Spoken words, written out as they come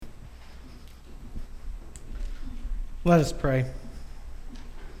Let us pray.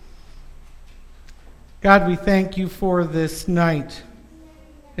 God, we thank you for this night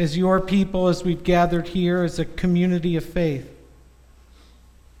as your people, as we've gathered here as a community of faith.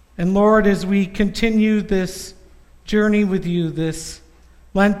 And Lord, as we continue this journey with you, this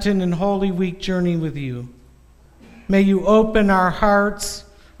Lenten and Holy Week journey with you, may you open our hearts,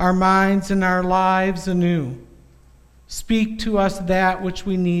 our minds, and our lives anew. Speak to us that which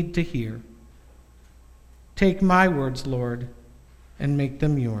we need to hear. Take my words, Lord, and make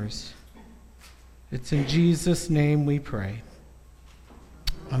them yours. It's in Jesus' name we pray.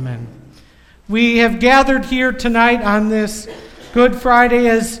 Amen. We have gathered here tonight on this Good Friday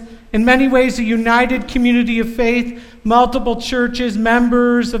as, in many ways, a united community of faith, multiple churches,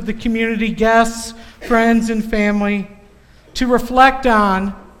 members of the community, guests, friends, and family, to reflect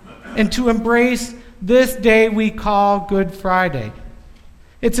on and to embrace this day we call Good Friday.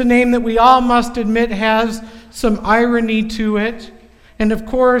 It's a name that we all must admit has some irony to it. And of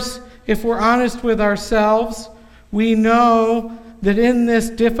course, if we're honest with ourselves, we know that in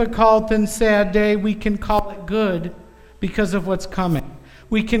this difficult and sad day, we can call it good because of what's coming.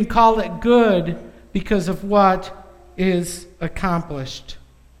 We can call it good because of what is accomplished.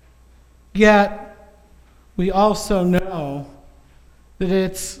 Yet, we also know that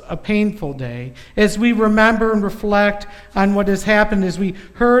it's a painful day. As we remember and reflect on what has happened, as we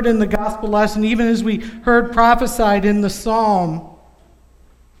heard in the gospel lesson, even as we heard prophesied in the psalm,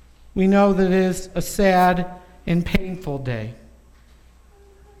 we know that it is a sad and painful day.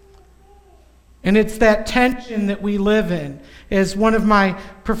 And it's that tension that we live in. As one of my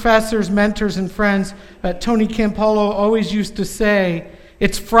professors, mentors, and friends, Tony Campolo, always used to say,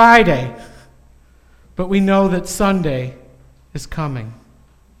 it's Friday, but we know that Sunday is coming.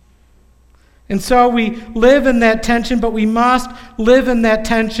 And so we live in that tension, but we must live in that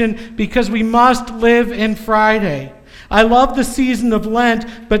tension because we must live in Friday. I love the season of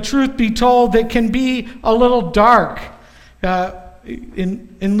Lent, but truth be told, it can be a little dark. In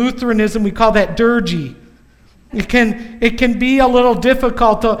Lutheranism, we call that dirgy. It can be a little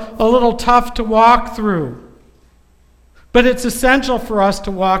difficult, a little tough to walk through. But it's essential for us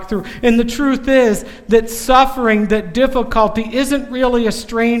to walk through. And the truth is that suffering, that difficulty, isn't really a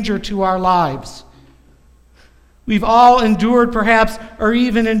stranger to our lives. We've all endured, perhaps, or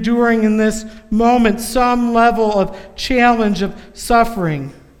even enduring in this moment, some level of challenge, of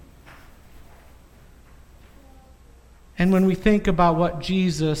suffering. And when we think about what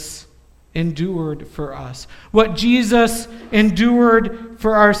Jesus endured for us, what Jesus endured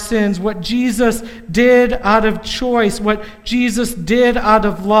for our sins, what Jesus did out of choice, what Jesus did out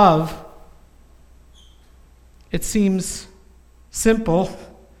of love, it seems simple,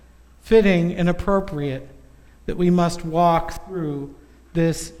 fitting, and appropriate that we must walk through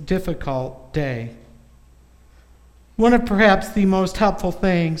this difficult day. One of perhaps the most helpful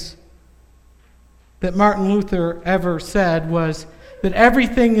things that Martin Luther ever said was that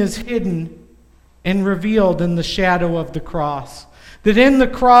everything is hidden and revealed in the shadow of the cross. That in the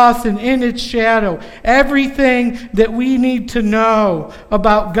cross and in its shadow, everything that we need to know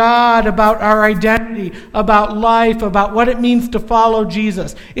about God, about our identity, about life, about what it means to follow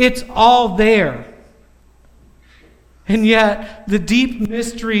Jesus, it's all there. And yet, the deep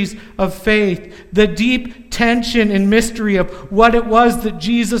mysteries of faith, the deep tension and mystery of what it was that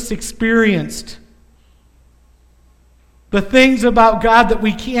Jesus experienced, the things about God that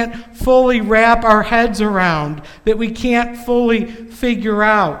we can't fully wrap our heads around, that we can't fully figure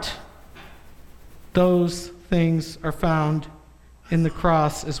out, those things are found in the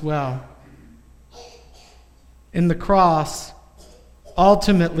cross as well. In the cross,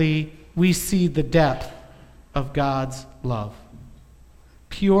 ultimately, we see the depth of God's love.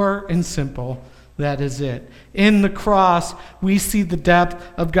 Pure and simple, that is it. In the cross, we see the depth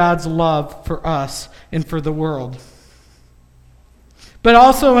of God's love for us and for the world. But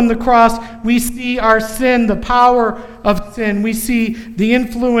also in the cross, we see our sin, the power of sin. We see the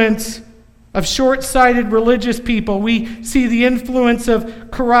influence of short-sighted religious people. We see the influence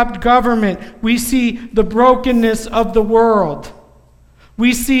of corrupt government. We see the brokenness of the world.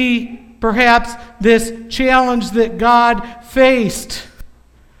 We see perhaps this challenge that God faced.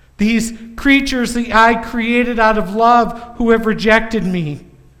 These creatures that I created out of love who have rejected me.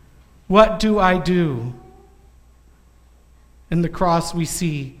 What do I do? In the cross we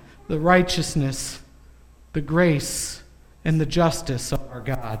see the righteousness, the grace, and the justice of our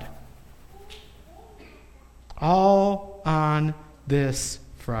God. All on this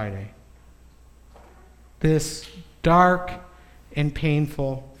Friday. This dark and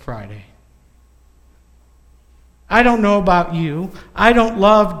painful Friday. I don't know about you. I don't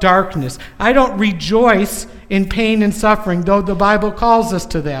love darkness. I don't rejoice in pain and suffering, though the Bible calls us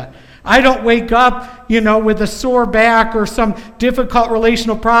to that. I don't wake up, with a sore back or some difficult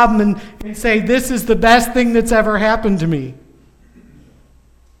relational problem and say, this is the best thing that's ever happened to me.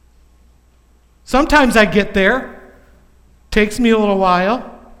 Sometimes I get there. Takes me a little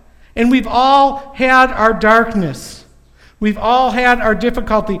while. And we've all had our darkness. We've all had our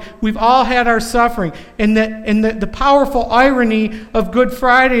difficulty. We've all had our suffering. And the powerful irony of Good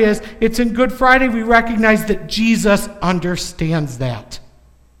Friday is, it's in Good Friday we recognize that Jesus understands that.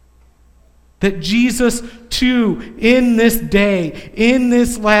 That Jesus, too, in this day, in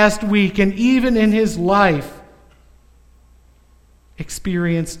this last week, and even in his life,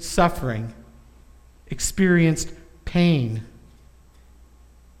 experienced suffering, experienced pain,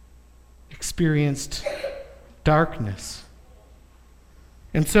 experienced darkness.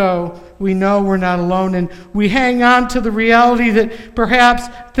 And so we know we're not alone, and we hang on to the reality that perhaps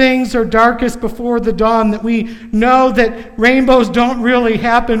things are darkest before the dawn, that we know that rainbows don't really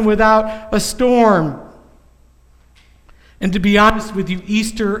happen without a storm. And to be honest with you,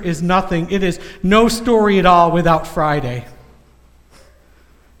 Easter is nothing. It is no story at all without Friday.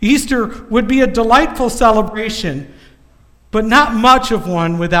 Easter would be a delightful celebration, but not much of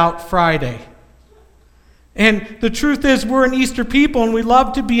one without Friday. And the truth is, we're an Easter people, and we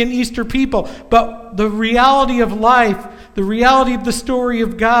love to be an Easter people. But the reality of life, the reality of the story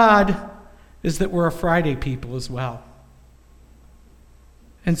of God, is that we're a Friday people as well.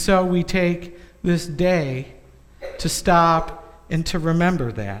 And so we take this day to stop and to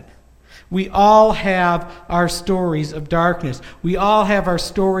remember that. We all have our stories of darkness. We all have our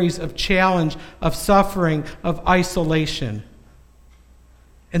stories of challenge, of suffering, of isolation.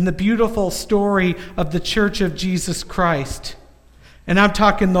 And the beautiful story of the Church of Jesus Christ, and I'm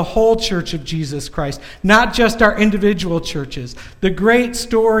talking the whole Church of Jesus Christ, not just our individual churches. The great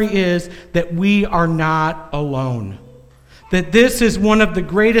story is that we are not alone. That this is one of the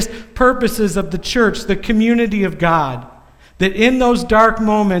greatest purposes of the church, the community of God. That in those dark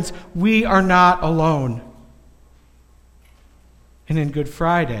moments, we are not alone. And in Good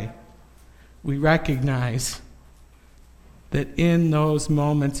Friday, we recognize that in those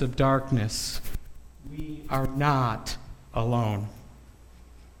moments of darkness, we are not alone.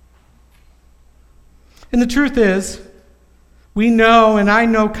 And the truth is, we know, and I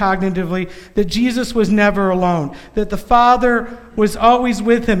know cognitively, that Jesus was never alone, that the Father was always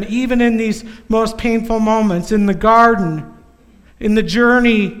with him, even in these most painful moments, in the garden, in the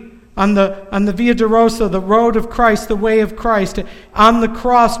journey on the Via Dolorosa, the road of Christ, the way of Christ, on the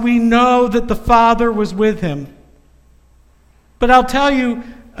cross. We know that the Father was with him. But I'll tell you,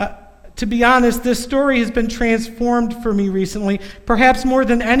 to be honest, this story has been transformed for me recently, perhaps more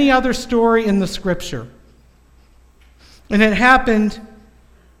than any other story in the Scripture. And it happened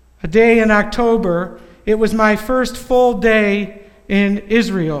a day in October. It was my first full day in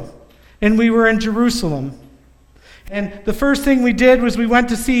Israel, and we were in Jerusalem. And the first thing we did was we went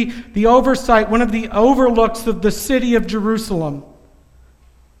to see the oversight, one of the overlooks of the city of Jerusalem.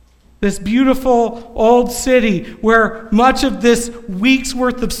 This beautiful old city where much of this week's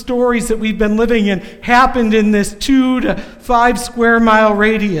worth of stories that we've been living in happened in this 2 to 5 square mile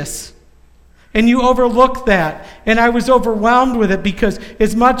radius. And you overlook that. And I was overwhelmed with it because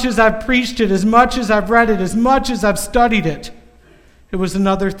as much as I've preached it, as much as I've read it, as much as I've studied it, it was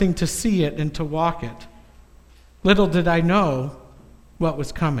another thing to see it and to walk it. Little did I know what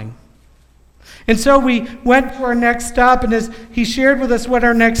was coming. And so we went to our next stop, and as he shared with us what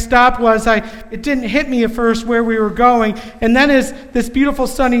our next stop was, it didn't hit me at first where we were going. And then as this beautiful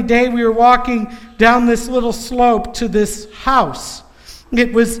sunny day, we were walking down this little slope to this house.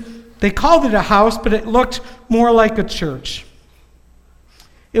 They called it a house, but it looked more like a church.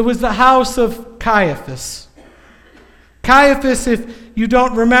 It was the house of Caiaphas. Caiaphas, if you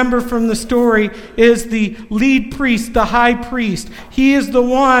don't remember from the story, is the lead priest, the high priest. He is the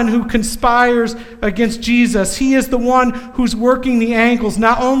one who conspires against Jesus. He is the one who's working the angles,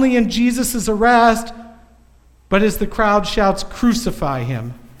 not only in Jesus' arrest, but as the crowd shouts, "Crucify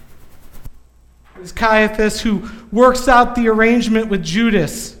him." It's Caiaphas who works out the arrangement with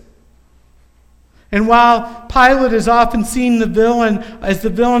Judas. And while Pilate is often seen as the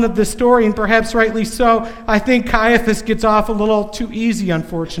villain of this story, and perhaps rightly so, I think Caiaphas gets off a little too easy,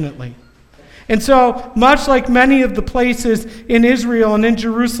 unfortunately. And so, much like many of the places in Israel and in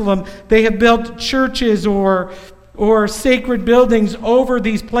Jerusalem, they have built churches or sacred buildings over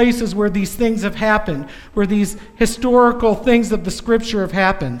these places where these things have happened, where these historical things of the Scripture have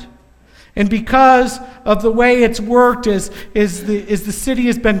happened. And because of the way it's worked, as the city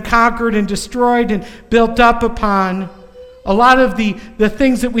has been conquered and destroyed and built up upon, a lot of the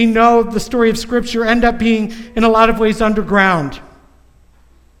things that we know of the story of Scripture end up being, in a lot of ways, underground.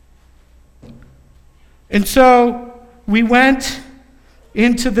 And so we went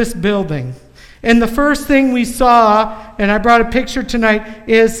into this building. And the first thing we saw, and I brought a picture tonight,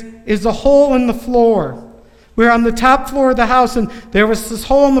 is a hole in the floor. We were on the top floor of the house, and there was this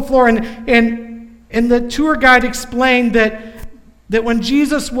hole in the floor. And the tour guide explained that when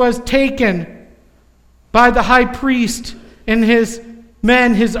Jesus was taken by the high priest and his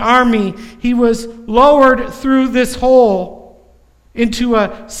men, his army, he was lowered through this hole into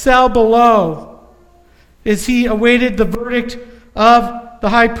a cell below as he awaited the verdict of the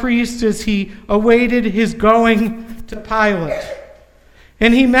high priest, as he awaited his going to Pilate.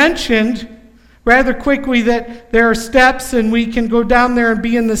 And he mentioned rather quickly that there are steps and we can go down there and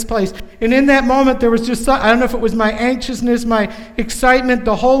be in this place. And in that moment, there was just, I don't know if it was my anxiousness, my excitement,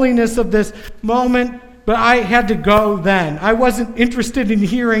 the holiness of this moment, but I had to go then. I wasn't interested in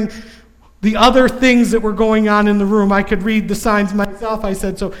hearing the other things that were going on in the room. I could read the signs myself, I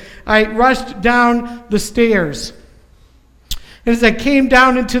said. So I rushed down the stairs. And as I came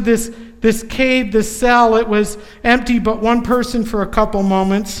down into this cave, this cell, it was empty but one person for a couple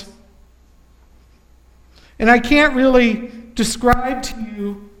moments. And I can't really describe to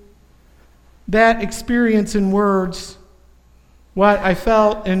you that experience in words, what I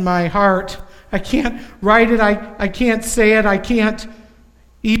felt in my heart. I can't write it, I can't say it, I can't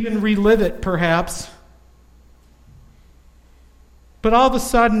even relive it, perhaps. But all of a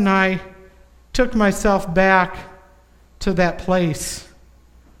sudden, I took myself back to that place,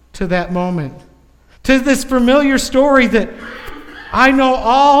 to that moment, to this familiar story that I know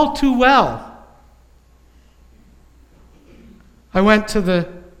all too well. I went to the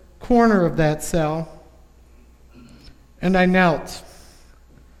corner of that cell, and I knelt.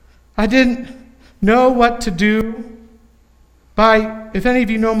 I didn't know what to do. If any of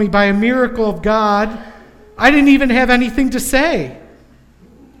you know me, by a miracle of God, I didn't even have anything to say.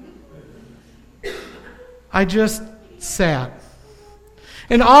 I just sat.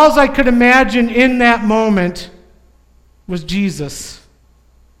 And all I could imagine in that moment was Jesus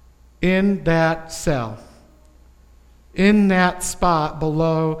in that cell, in that spot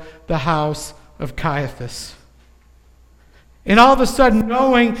below the house of Caiaphas. And all of a sudden,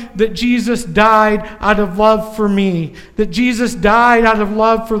 knowing that Jesus died out of love for me, that Jesus died out of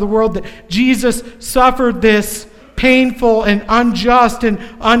love for the world, that Jesus suffered this painful and unjust and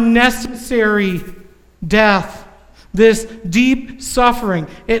unnecessary death, this deep suffering,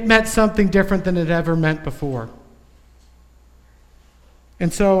 it meant something different than it ever meant before.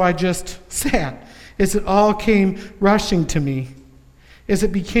 And so I just sat as it all came rushing to me, as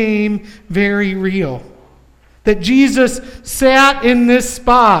it became very real. That Jesus sat in this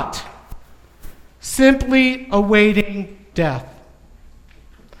spot, simply awaiting death.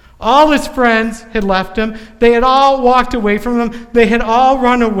 All his friends had left him. They had all walked away from him. They had all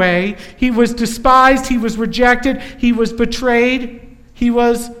run away. He was despised. He was rejected. He was betrayed. He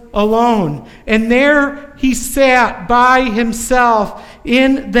was alone. And there he sat by himself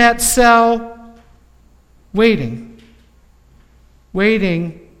in that cell, waiting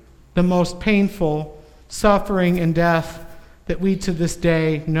the most painful suffering and death that we to this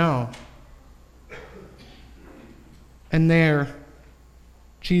day know. And there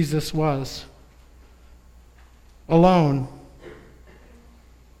Jesus was, alone,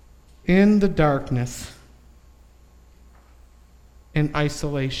 in the darkness, in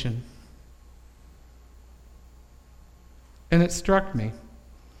isolation. And it struck me.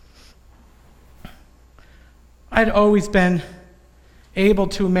 I'd always been able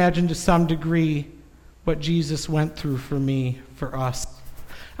to imagine to some degree what Jesus went through for me, for us.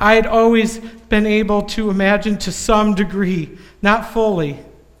 I had always been able to imagine to some degree, not fully,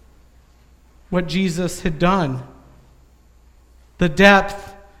 what Jesus had done, the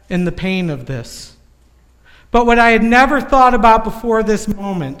depth and the pain of this. But what I had never thought about before this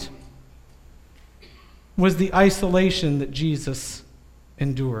moment was the isolation that Jesus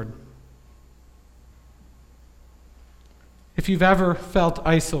endured. If you've ever felt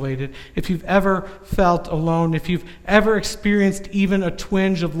isolated, if you've ever felt alone, if you've ever experienced even a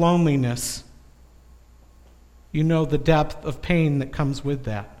twinge of loneliness, you know the depth of pain that comes with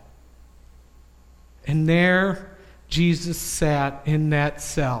that. And there Jesus sat in that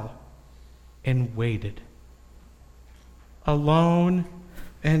cell and waited, alone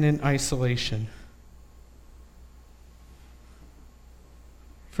and in isolation.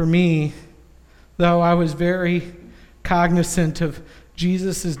 For me, though I was very cognizant of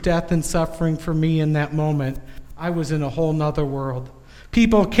Jesus' death and suffering for me in that moment, I was in a whole nother world.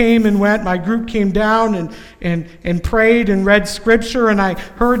 People came and went. My group came down and prayed and read scripture, and I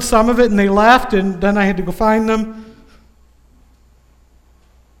heard some of it, and they left, and then I had to go find them.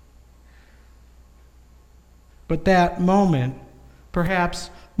 But that moment, perhaps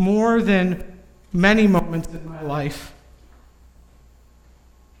more than many moments in my life,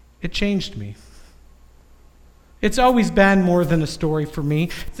 it changed me. It's always been more than a story for me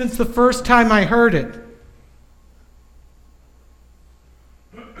since the first time I heard it.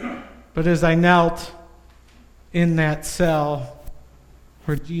 But as I knelt in that cell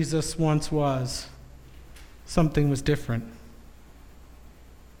where Jesus once was, something was different.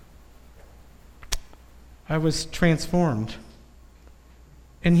 I was transformed.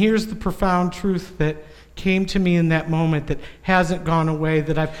 And here's the profound truth that came to me in that moment that hasn't gone away,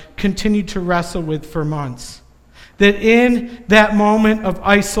 that I've continued to wrestle with for months. That in that moment of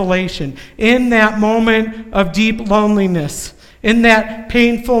isolation, in that moment of deep loneliness, in that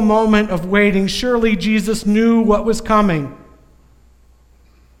painful moment of waiting, surely Jesus knew what was coming.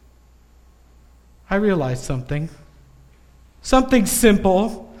 I realized something. Something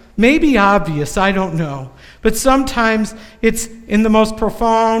simple, maybe obvious, I don't know. But sometimes it's in the most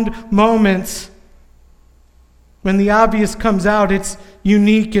profound moments when the obvious comes out. It's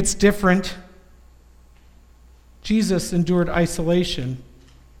unique, it's different. Jesus endured isolation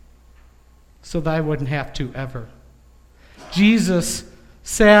so that I wouldn't have to ever. Jesus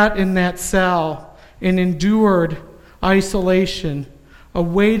sat in that cell and endured isolation,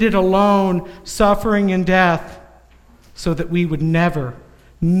 awaited alone suffering and death so that we would never,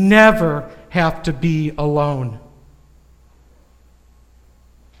 never have to be alone.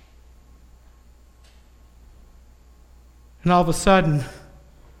 And all of a sudden,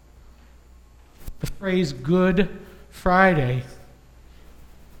 the phrase Good Friday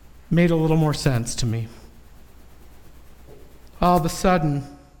made a little more sense to me. All of a sudden,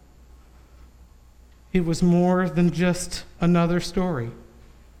 it was more than just another story.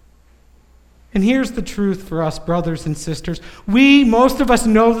 And here's the truth for us, brothers and sisters. Most of us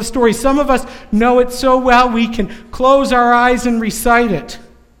know the story. Some of us know it so well we can close our eyes and recite it.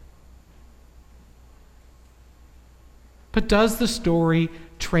 But does the story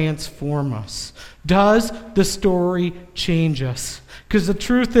transform us? Does the story change us? Because the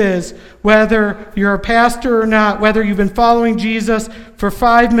truth is, whether you're a pastor or not, whether you've been following Jesus for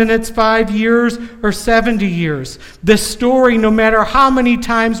 5 minutes, 5 years, or 70 years, this story, no matter how many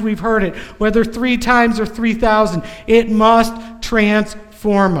times we've heard it, whether 3 times or 3,000, it must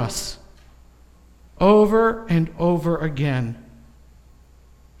transform us over and over again.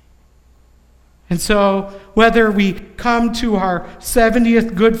 And so, whether we come to our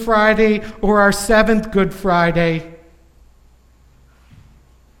 70th Good Friday or our 7th Good Friday,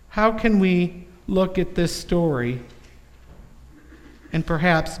 how can we look at this story and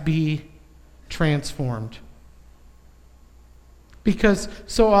perhaps be transformed? Because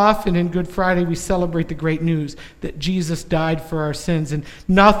so often in Good Friday we celebrate the great news that Jesus died for our sins, and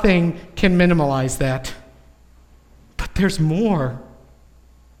nothing can minimize that. But there's more.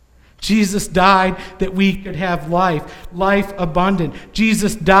 Jesus died that we could have life abundant.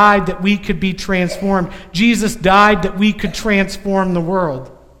 Jesus died that we could be transformed. Jesus died that we could transform the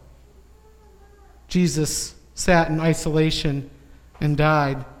world. Jesus sat in isolation and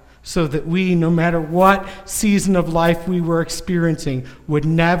died so that we, no matter what season of life we were experiencing, would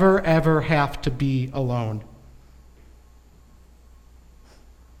never, ever have to be alone.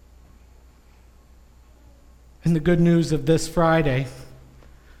 And the good news of this Friday,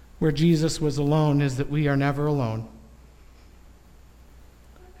 where Jesus was alone, is that we are never alone.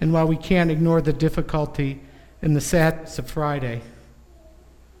 And while we can't ignore the difficulty and the sadness of Friday,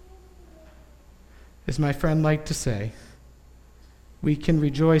 as my friend liked to say, we can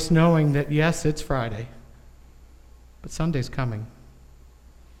rejoice knowing that, yes, it's Friday, but Sunday's coming.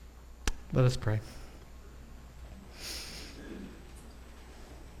 Let us pray.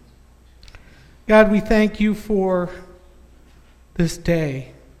 God, we thank you for this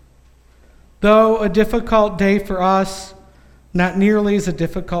day. Though a difficult day for us, not nearly as a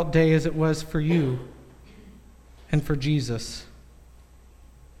difficult day as it was for you and for Jesus.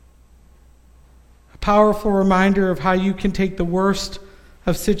 A powerful reminder of how you can take the worst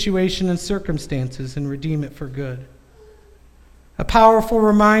of situation and circumstances and redeem it for good. A powerful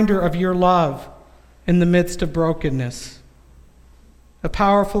reminder of your love in the midst of brokenness. A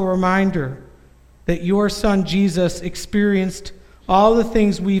powerful reminder that your Son Jesus experienced all the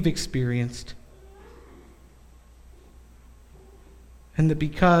things we've experienced. And that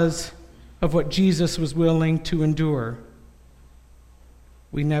because of what Jesus was willing to endure,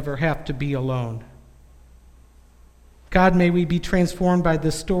 we never have to be alone. God, may we be transformed by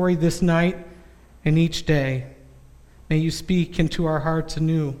this story this night and each day. May you speak into our hearts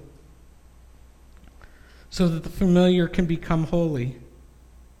anew so that the familiar can become holy,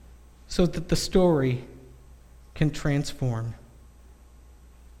 so that the story can transform.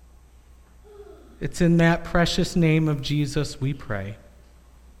 It's in that precious name of Jesus we pray.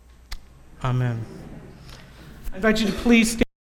 Amen. I invite you to please stand.